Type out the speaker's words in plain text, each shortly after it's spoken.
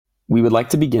We would like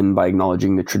to begin by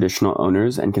acknowledging the traditional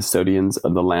owners and custodians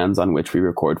of the lands on which we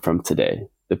record from today,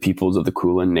 the peoples of the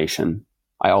Kulin Nation.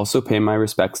 I also pay my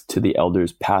respects to the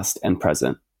elders past and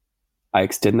present. I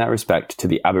extend that respect to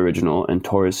the Aboriginal and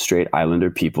Torres Strait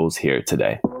Islander peoples here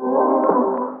today.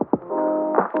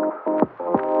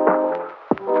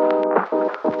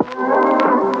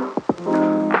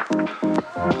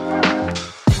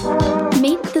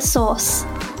 Meet The Source,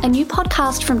 a new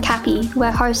podcast from Cappy,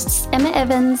 where hosts Emma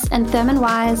Evans and Thurman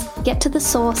Wise get to the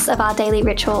source of our daily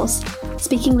rituals,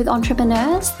 speaking with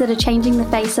entrepreneurs that are changing the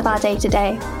face of our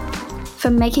day-to-day.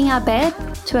 From making our bed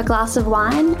to a glass of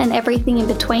wine and everything in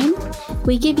between,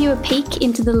 we give you a peek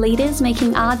into the leaders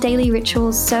making our daily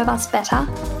rituals serve us better,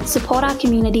 support our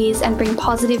communities, and bring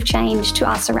positive change to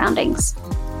our surroundings.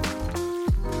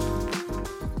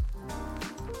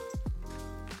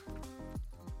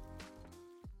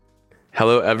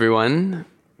 Hello, everyone.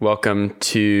 Welcome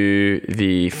to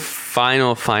the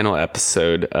final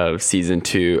episode of Season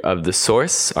 2 of The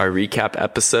Source, our recap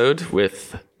episode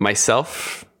with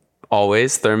myself,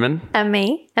 always, Thurman. And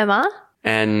me, Emma.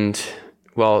 And,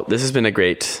 well, this has been a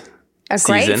great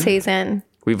season.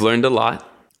 We've learned a lot.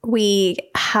 We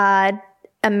had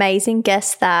amazing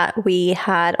guests that we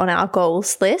had on our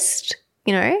goals list.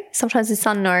 You know, sometimes it's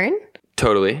unknown.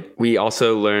 Totally. We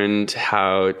also learned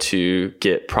how to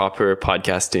get proper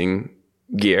podcasting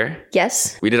gear.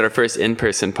 Yes. We did our first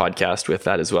in-person podcast with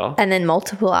that as well. And then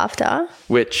multiple after.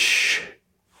 Which,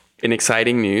 in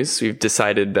exciting news, we've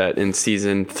decided that in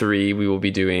Season 3, we will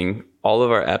be doing all of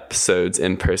our episodes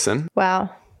in person. Wow.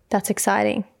 That's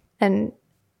exciting. And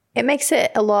it makes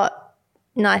it a lot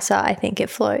nicer. I think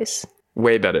it flows.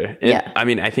 Way better. Yeah. I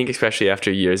mean, I think especially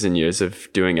after years and years of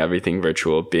doing everything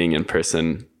virtual, being in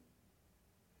person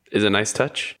is a nice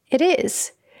touch. It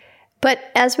is. But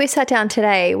as we sat down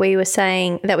today, we were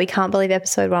saying that we can't believe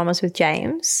episode 1 was with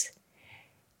James.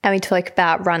 And we talked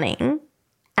about running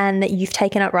and that you've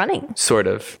taken up running. Sort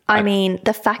of. I mean,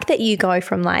 the fact that you go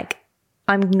from like,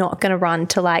 I'm not going to run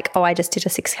to like, oh, I just did a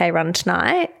 6K run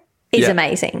tonight is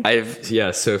amazing.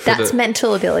 So for that's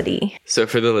mental ability. So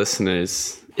for the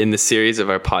listeners, in the series of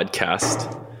our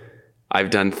podcast, I've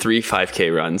done 3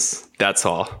 5K runs. That's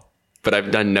all. But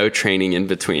I've done no training in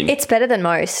between. It's better than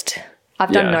most.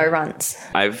 I've done no runs.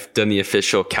 I've done the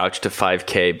official couch to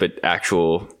 5K, but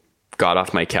actual got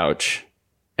off my couch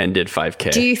and did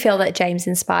 5K. Do you feel that James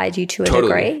inspired you to a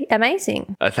degree?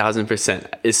 Amazing. 1,000%.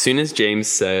 As soon as James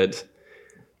said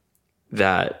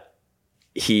that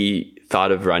he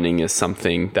thought of running as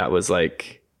something that was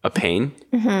like a pain.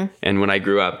 Mm-hmm. And when I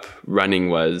grew up,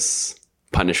 running was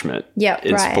punishment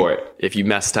in sport. If you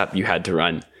messed up, you had to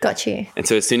run. Got you. And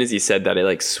so as soon as he said that, I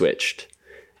like switched.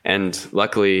 And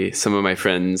luckily, some of my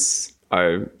friends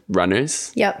are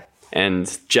runners. Yep.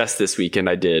 And just this weekend,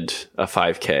 I did a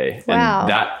 5K. Wow. And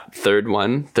that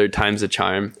third time's a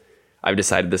charm. I've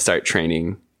decided to start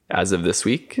training as of this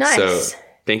week. Nice. So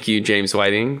thank you, James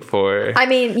Whiting, for... I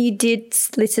mean, you did...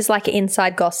 This is like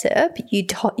inside gossip.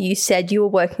 You said you were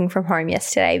working from home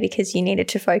yesterday because you needed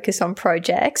to focus on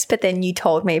projects, but then you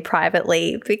told me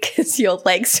privately because your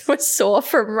legs were sore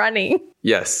from running.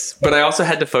 Yes, but I also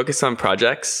had to focus on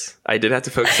projects. I did have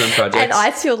to focus on projects. And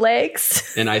ice your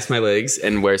legs. And ice my legs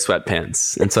and wear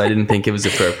sweatpants. And so I didn't think it was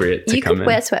appropriate to come in. You could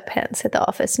wear sweatpants at the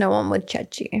office. No one would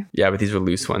judge you. Yeah, but these were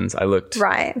loose ones. I looked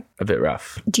a bit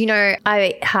rough. Do you know,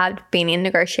 I have been in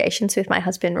negotiations with my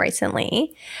husband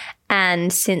recently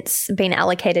and since been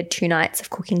allocated 2 nights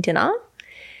of cooking dinner.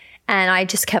 And I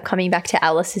just kept coming back to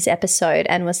Alice's episode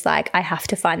and was like, I have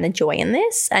to find the joy in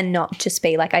this and not just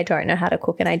be like, I don't know how to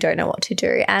cook and I don't know what to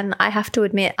do. And I have to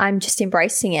admit, I'm just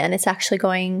embracing it and it's actually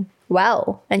going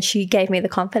well. And she gave me the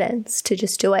confidence to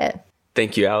just do it.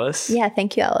 Thank you, Alice. Yeah,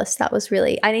 thank you, Alice. That was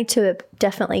really, I need to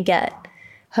definitely get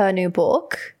her new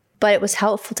book, but it was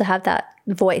helpful to have that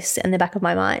voice in the back of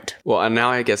my mind. Well, and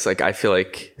now I guess like I feel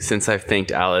like since I've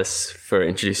thanked Alice for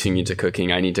introducing you to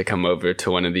cooking, I need to come over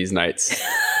to one of these nights.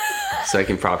 So I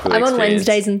can properly I'm on experience.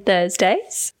 Wednesdays and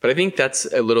Thursdays. But I think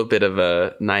that's a little bit of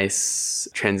a nice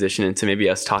transition into maybe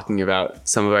us talking about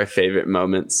some of our favorite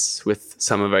moments with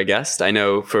some of our guests. I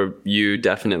know for you,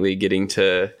 definitely getting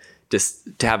to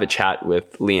have a chat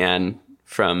with Leanne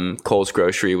from Cole's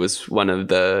Grocery was one of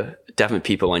the definite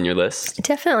people on your list.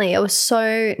 Definitely. It was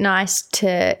so nice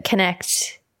to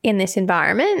connect in this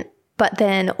environment, but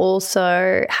then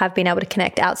also have been able to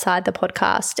connect outside the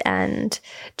podcast and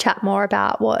chat more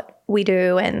about what we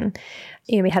do. And,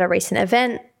 you know, we had a recent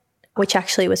event, which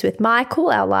actually was with Michael,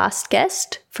 our last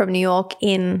guest from New York,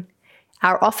 in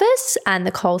our office, and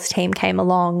the Coles team came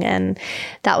along, and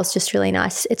that was just really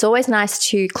nice. It's always nice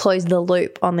to close the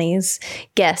loop on these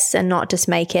guests and not just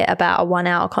make it about a 1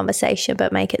 hour conversation,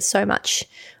 but make it so much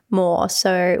more.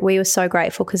 So we were so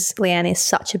grateful because Leanne is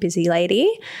such a busy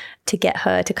lady to get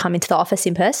her to come into the office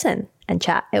in person and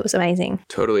chat. It was amazing.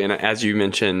 Totally. And as you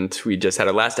mentioned, we just had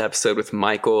our last episode with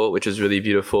Michael, which was really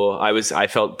beautiful. I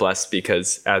felt blessed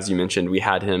because, as you mentioned, we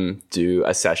had him do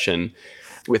a session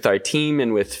with our team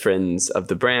and with friends of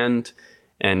the brand,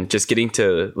 and just getting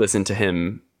to listen to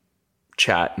him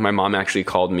chat. My mom actually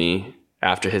called me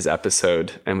after his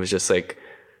episode and was just like,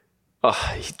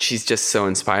 oh, she's just so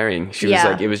inspiring. She was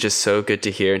like, it was just so good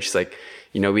to hear. And she's like,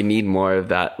 we need more of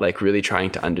that, like really trying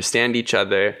to understand each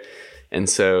other. And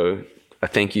so a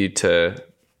thank you to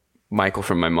Michael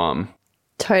from my mom.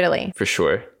 Totally. For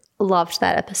sure. Loved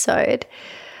that episode.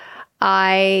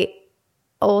 I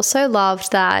also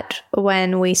loved that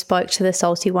when we spoke to the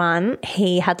salty one,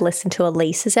 he had listened to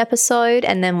Elise's episode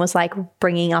and then was like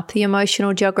bringing up the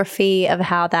emotional geography of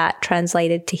how that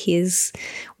translated to his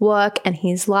work and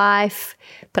his life.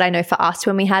 But I know for us,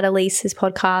 when we had Elise's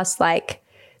podcast, like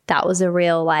that was a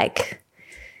real like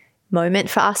moment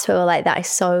for us where we were like, that is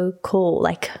so cool.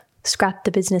 Like, scrap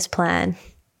the business plan.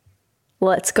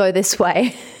 Let's go this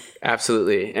way.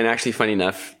 Absolutely. And actually, funny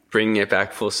enough, bringing it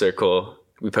back full circle,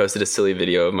 we posted a silly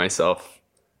video of myself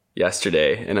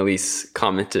yesterday, and Elise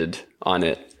commented on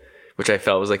it, which I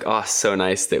felt was like, oh, so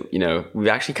nice that, we've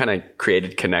actually kind of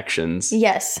created connections.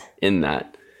 Yes. In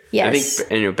that. Yes. I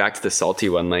think, back to the salty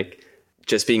one, like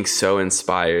just being so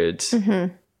inspired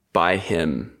by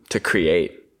him to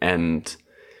create. And,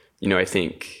 I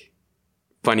think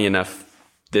funny enough,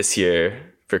 this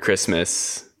year for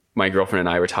Christmas, my girlfriend and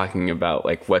I were talking about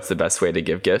like, what's the best way to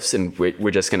give gifts? And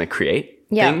we're just going to create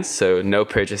things. So no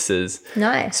purchases.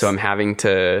 Nice. So I'm having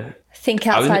to think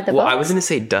outside the box. Well, I was going to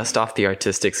say dust off the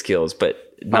artistic skills,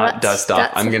 but not dust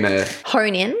off. I'm going to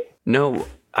hone in. No,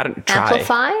 I don't try.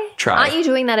 Amplify. Try. Aren't you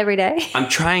doing that every day? I'm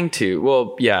trying to.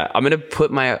 Well, yeah, I'm going to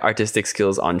put my artistic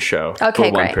skills on show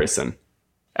for one person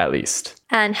at least.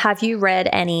 And have you read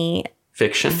any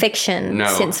fiction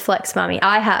since Flex Mummy?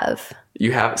 I have.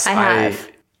 You have? I have.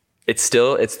 It's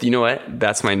you know what?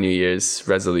 That's my New Year's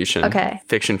resolution. Okay.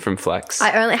 Fiction from Flex.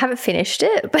 I only haven't finished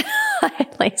it, but I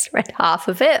at least read half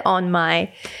of it on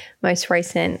my most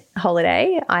recent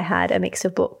holiday. I had a mix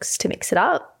of books to mix it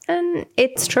up, and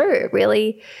it's true. It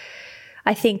really,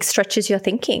 I think, stretches your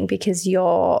thinking because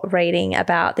you're reading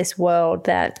about this world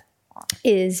that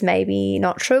is maybe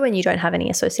not true and you don't have any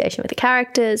association with the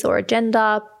characters or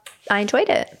agenda. I enjoyed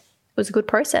it. It was a good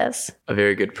process. A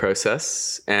very good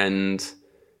process. And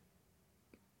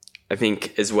I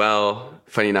think as well,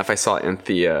 funny enough, I saw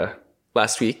Anthea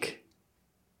last week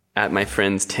at my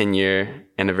friend's 10-year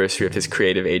anniversary of his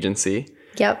creative agency.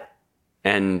 Yep.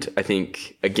 And I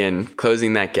think, again,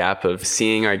 closing that gap of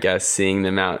seeing our guests, seeing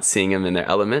them out, seeing them in their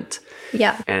element.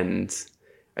 Yeah. And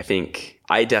I think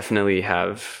I definitely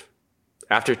have,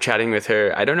 after chatting with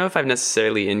her, I don't know if I've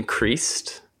necessarily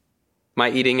increased my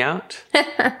eating out,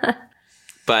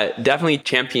 but definitely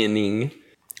championing.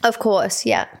 Of course,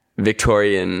 yeah.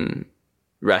 Victorian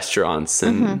restaurants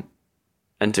and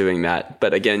doing that.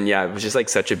 But again, yeah, it was just like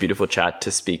such a beautiful chat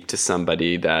to speak to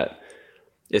somebody that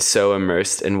is so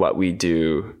immersed in what we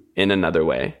do in another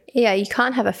way. Yeah, you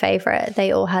can't have a favorite.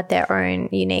 They all had their own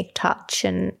unique touch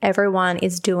and everyone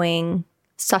is doing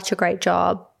such a great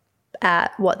job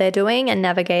at what they're doing and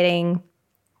navigating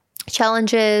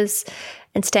challenges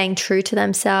and staying true to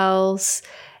themselves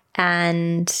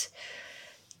and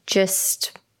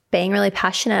just being really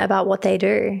passionate about what they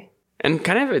do. And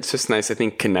kind of, it's just nice, I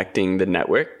think, connecting the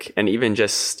network and even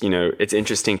just, it's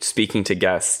interesting speaking to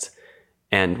guests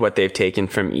and what they've taken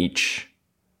from each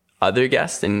other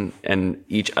guest and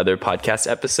each other podcast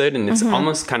episode. And it's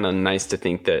almost kind of nice to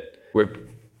think that we're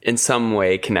in some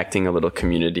way connecting a little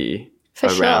community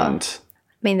around. Sure.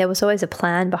 I mean, there was always a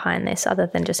plan behind this other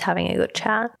than just having a good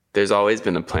chat. There's always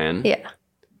been a plan. Yeah.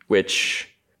 Which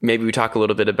maybe we talk a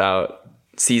little bit about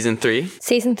season 3.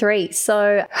 Season 3.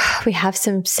 So we have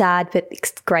some sad but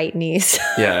great news.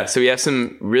 Yeah. So we have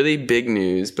some really big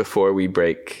news before we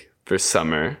break for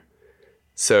summer.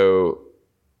 So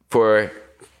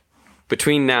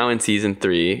between now and season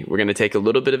 3, we're going to take a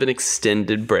little bit of an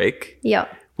extended break. Yeah.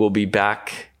 We'll be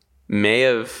back May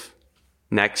of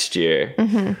next year,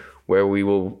 where we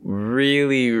will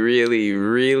really, really,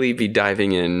 really be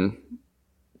diving in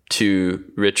to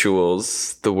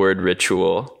rituals, the word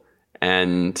ritual,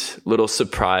 and little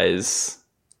surprise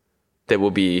that will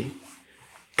be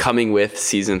coming with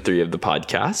season 3 of the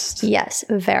podcast. Yes,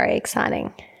 very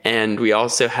exciting. And we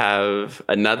also have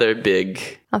another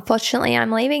big... Unfortunately,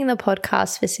 I'm leaving the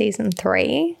podcast for season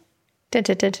 3.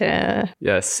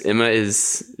 Yes, Emma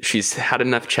she's had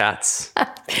enough chats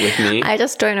with me. I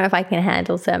just don't know if I can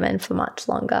handle Thurman for much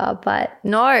longer. But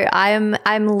no,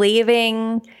 I'm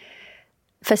leaving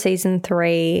for season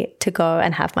 3 to go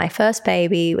and have my first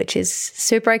baby, which is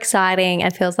super exciting.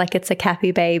 It feels like it's a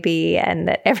Cappy baby and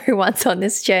that everyone's on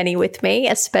this journey with me,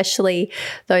 especially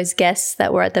those guests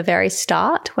that were at the very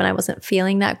start when I wasn't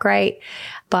feeling that great.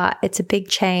 But it's a big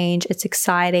change. It's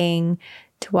exciting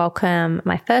to welcome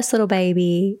my first little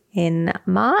baby in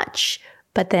March,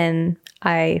 but then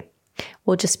I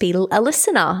will just be a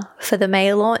listener for the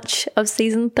May launch of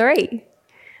season 3.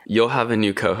 You'll have a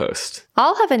new co-host.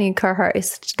 I'll have a new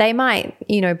co-host. They might,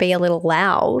 be a little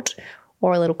loud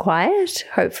or a little quiet,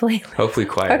 hopefully. Hopefully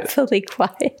quiet. Hopefully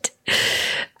quiet.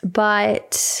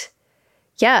 But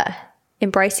yeah,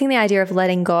 embracing the idea of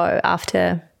letting go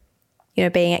after,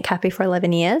 being at Cappy for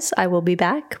 11 years. I will be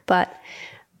back, but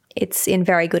it's in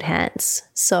very good hands.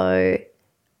 So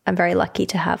I'm very lucky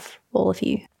to have all of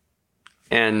you.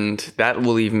 And that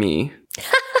will leave me.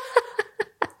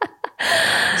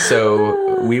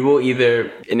 So we will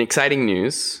either, in exciting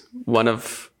news, one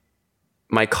of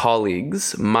my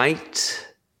colleagues might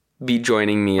be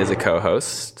joining me as a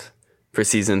co-host for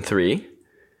season 3.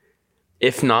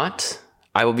 If not,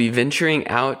 I will be venturing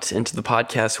out into the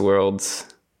podcast world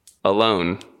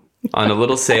alone on a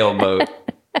little sailboat.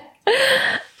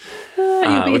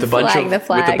 With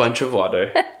a bunch of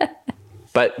water.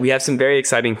 But we have some very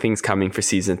exciting things coming for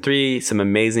season 3, some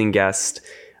amazing guests.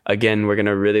 Again, we're going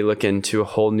to really look into a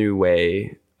whole new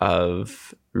way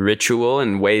of ritual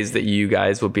and ways that you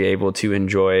guys will be able to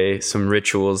enjoy some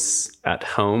rituals at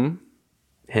home.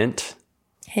 Hint.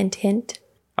 Hint, hint.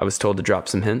 I was told to drop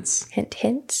some hints. Hint,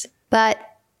 hint. But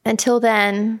until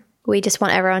then, we just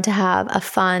want everyone to have a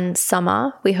fun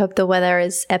summer. We hope the weather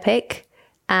is epic.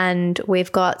 And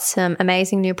we've got some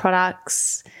amazing new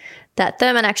products that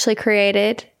Thurman actually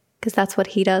created, because that's what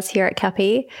he does here at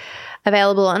Cappy,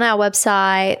 available on our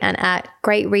website and at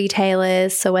great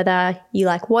retailers. So whether you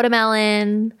like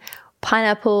watermelon,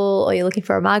 pineapple, or you're looking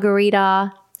for a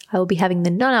margarita, I will be having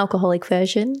the non-alcoholic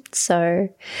version. So,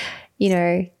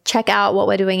 check out what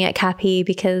we're doing at Cappy,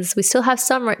 because we still have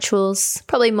some rituals,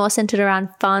 probably more centered around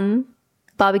fun,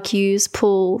 barbecues,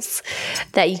 pools,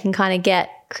 that you can kind of get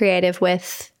creative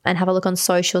with, and have a look on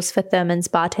socials for Thurman's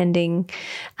bartending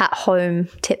at home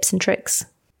tips and tricks.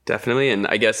 Definitely. And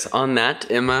I guess on that,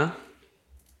 Emma,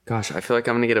 gosh, I feel like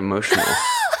I'm going to get emotional.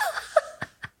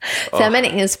 Thurman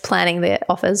is planning the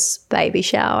office baby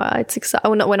shower. It's exciting.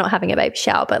 We're not having a baby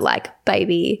shower, but like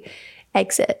baby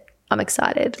exit. I'm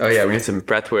excited. Oh yeah, we need some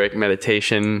breathwork,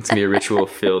 meditation. It's going to be a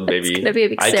ritual-filled baby. It's going to be a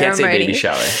big ceremony. I can't say baby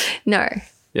shower. No.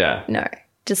 Yeah. No.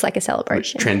 Just like a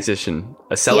celebration. Transition.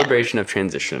 A celebration of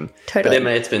transition. Totally. But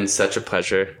Emma, it's been such a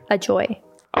pleasure. A joy.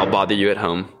 I'll bother you at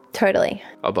home. Totally.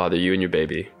 I'll bother you and your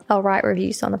baby. I'll write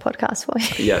reviews on the podcast for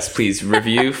you. Yes, please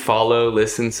review, follow,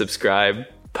 listen, subscribe,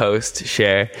 post,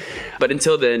 share. But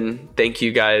until then, thank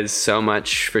you guys so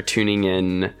much for tuning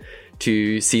in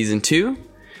to season 2.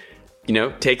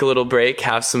 Take a little break,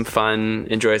 have some fun,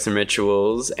 enjoy some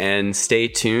rituals, and stay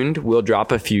tuned. We'll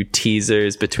drop a few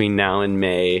teasers between now and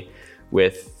May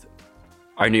with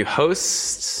our new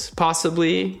hosts,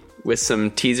 possibly, with some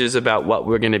teasers about what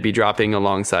we're going to be dropping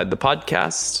alongside the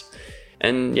podcast.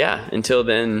 And yeah, until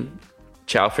then,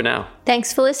 ciao for now.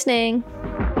 Thanks for listening.